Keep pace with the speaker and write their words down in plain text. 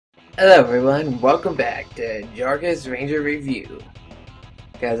Hello everyone, welcome back to Jargus Ranger Review.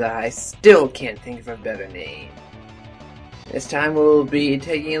 Because I still can't think of a better name. This time we'll be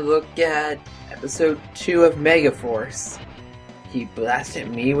taking a look at episode 2 of Megaforce. He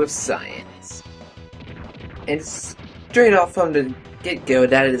blasted me with science. And straight off from the get-go,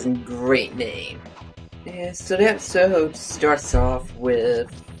 that is a great name. And so the episode starts off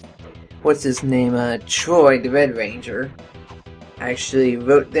with, what's his name, Troy the Red Ranger. I actually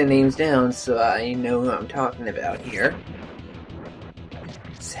wrote their names down so I know who I'm talking about here.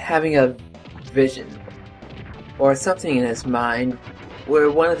 He's having a vision, or something in his mind,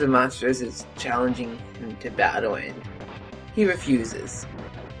 where one of the monsters is challenging him to battle and he refuses.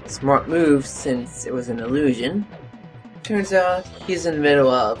 Smart move since it was an illusion. Turns out he's in the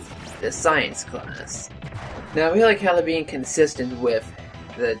middle of the science class. Now I really like how they're being consistent with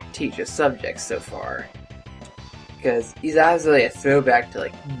the teacher's subjects so far. Because he's obviously a throwback to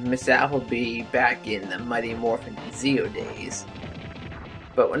like Miss Appleby back in the Mighty Morphin Zeo days.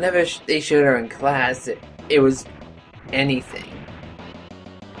 But whenever they showed her in class, it was anything.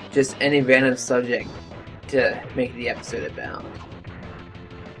 Just any random subject to make the episode about.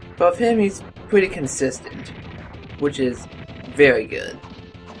 But with him, he's pretty consistent, which is very good.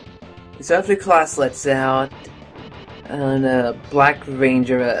 So after class lets out, and Black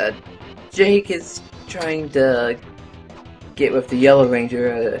Ranger, Jake is trying to get with the Yellow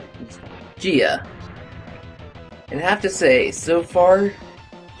Ranger, Gia. And I have to say, so far,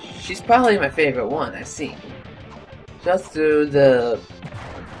 she's probably my favorite one I've seen. Just through the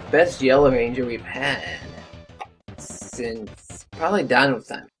best Yellow Ranger we've had since probably Dino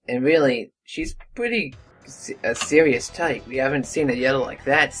Time. And really, she's pretty a serious type. We haven't seen a Yellow like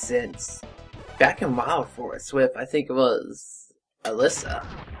that since back in Wild Force with, I think it was, Alyssa.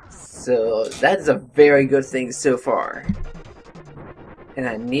 So that's a very good thing so far. And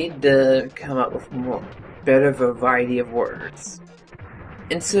I need to come up with better variety of words.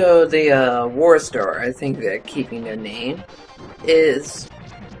 And so the War Star, I think they're keeping their name, is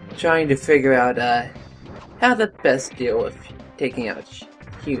trying to figure out how to best deal with taking out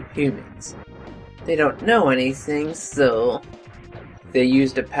humans. They don't know anything, so they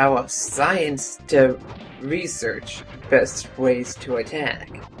use the power of science to research best ways to attack.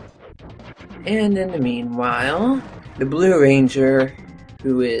 And in the meanwhile, the Blue Ranger,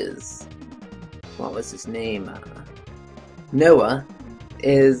 who is, what was his name, Noah,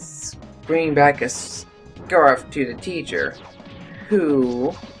 is bringing back a scarf to the teacher,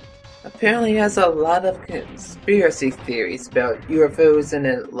 who apparently has a lot of conspiracy theories about UFOs and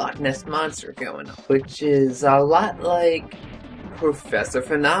a Loch Ness Monster going on, which is a lot like Professor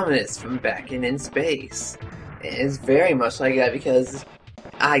Phenomenus from back in Space. It's very much like that because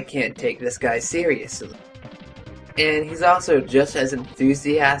I can't take this guy seriously. And he's also just as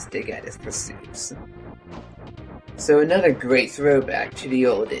enthusiastic at his pursuits. So another great throwback to the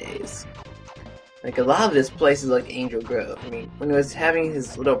old days. Like a lot of this place is like Angel Grove. I mean, when he was having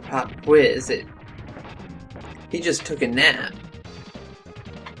his little pop quiz, he just took a nap.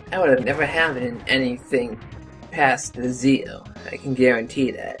 That would have never happened in anything past the Zeo. I can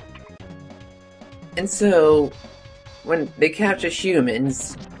guarantee that. And so, when they capture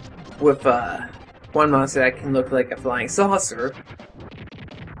humans with one monster that can look like a flying saucer,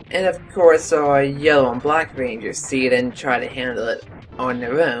 and of course our Yellow and Black Rangers see it and try to handle it on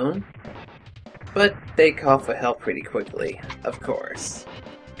their own, but they call for help pretty quickly, of course.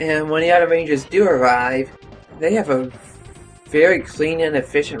 And when the other Rangers do arrive, they have a very clean and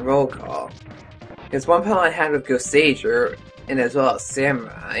efficient roll call. Because one problem I had with Ghost Sager, and as well as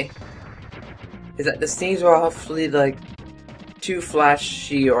Samurai, is that the scenes were awfully like too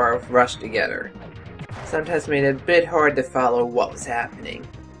flashy or rushed together. Sometimes made it a bit hard to follow what was happening.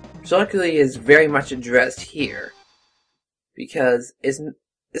 Which luckily is very much addressed here. Because it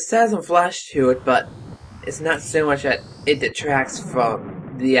has some flash to it, but it's not so much that it detracts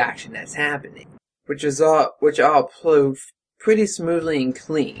from the action that's happening. Which all flowed pretty smoothly and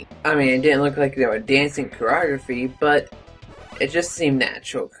clean. I mean, it didn't look like they were dancing choreography, but it just seemed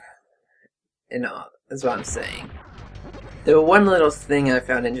natural. And all, that's what I'm saying. The one little thing I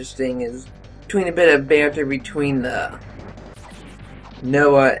found interesting is between a bit of banter between the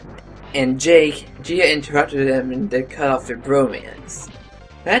Noah and Jake, Gia interrupted them and they cut off their bromance.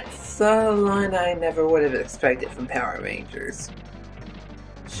 That's a line I never would have expected from Power Rangers.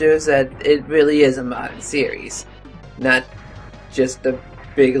 Shows that it really is a modern series, not just a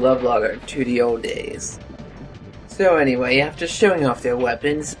big love letter to the old days. So anyway, after showing off their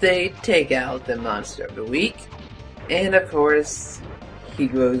weapons, they take out the monster of the week, and of course, he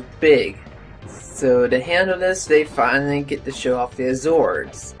grows big. So to handle this, they finally get to show off their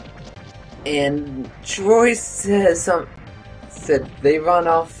Zords. And Troy said they run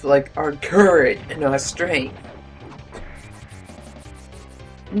off like our courage and our strength.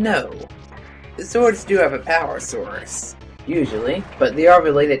 No. The swords do have a power source, usually, but they are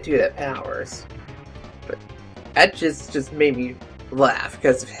related to their powers. But that just made me laugh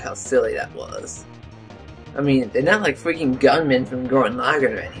because of how silly that was. I mean, they're not like freaking gunmen from Gurren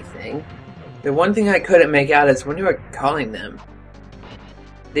Lagann or anything. The one thing I couldn't make out is when you were calling them,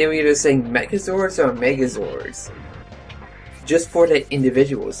 they were either saying Megazords or Megazords. Just for the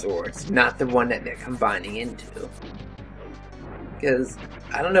individual swords, not the one that they're combining into. Because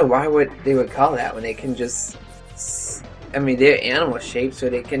I don't know why they would call that when they can just... I mean, they're animal shaped, so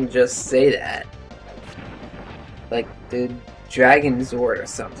they can just say that. Like the Dragon Zord or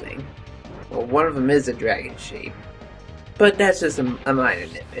something. Well, one of them is a dragon shape. But that's just a minor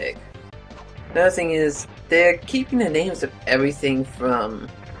nitpick. Another thing is, they're keeping the names of everything from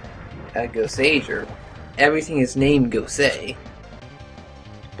Goseiger. Everything is named Gosei.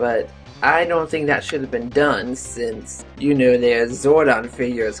 But I don't think that should have been done since, you know, their Zordon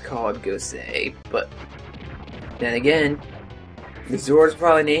figure is called Gosei. But then again, the Zord's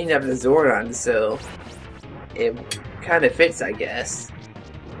probably named after the Zordon, so it kind of fits, I guess.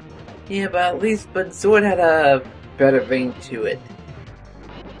 Yeah, but Zord had a better ring to it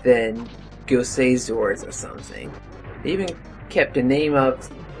than Gosei Zords or something. They even kept the name of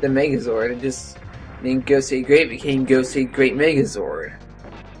the Megazord and just named Gosei Great became Gosei Great Megazord.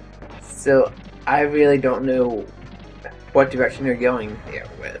 So I really don't know what direction they're going there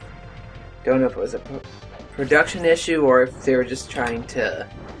with. Don't know if it was a production issue or if they were just trying to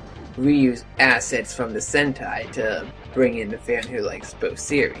reuse assets from the Sentai to bring in the fan who likes both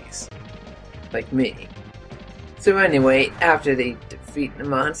series. Like me. So anyway, after they defeat the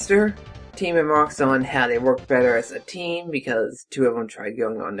monster, the team remarks on how they work better as a team because two of them tried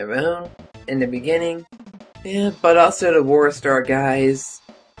going on their own in the beginning. Yeah, but also the War Star guys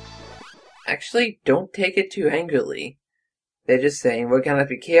actually don't take it too angrily. They're just saying we're gonna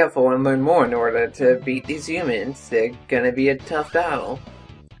be careful and learn more in order to beat these humans. They're gonna be a tough battle.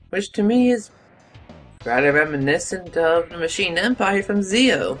 Which to me is rather reminiscent of the Machine Empire from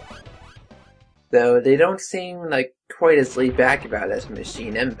Zeo. Though they don't seem like quite as laid back about it as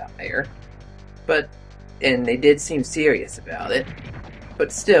Machine Empire. And they did seem serious about it.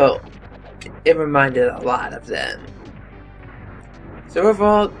 But still, it reminded a lot of them. So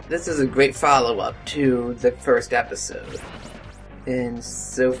overall, this is a great follow-up to the first episode. And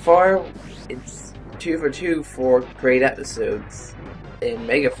so far, it's 2 for 2 for great episodes in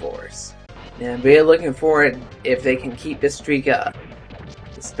Megaforce. And I'm really looking forward if they can keep this streak up.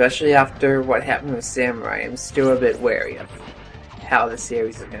 Especially after what happened with Samurai, I'm still a bit wary of how the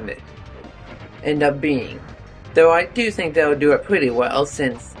series is going to end up being. Though I do think they'll do it pretty well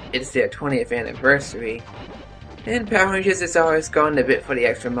since it's their 20th anniversary. And Power Rangers has always gone a bit for the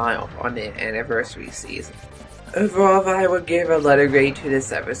extra mile on the anniversary season. Overall, if I would give a letter grade to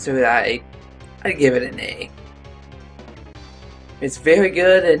this episode, I'd give it an A. It's very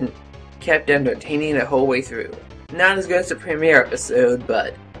good and kept entertaining the whole way through. Not as good as the premiere episode,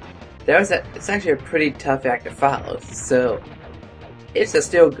 but it's actually a pretty tough act to follow, so it's a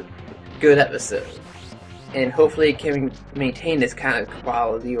still good episode. And hopefully it can maintain this kind of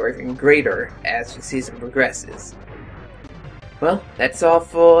quality or even greater as the season progresses. Well, that's all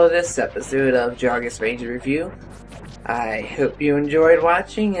for this episode of Jargus Ranger Review. I hope you enjoyed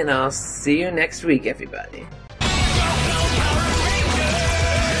watching, and I'll see you next week, everybody.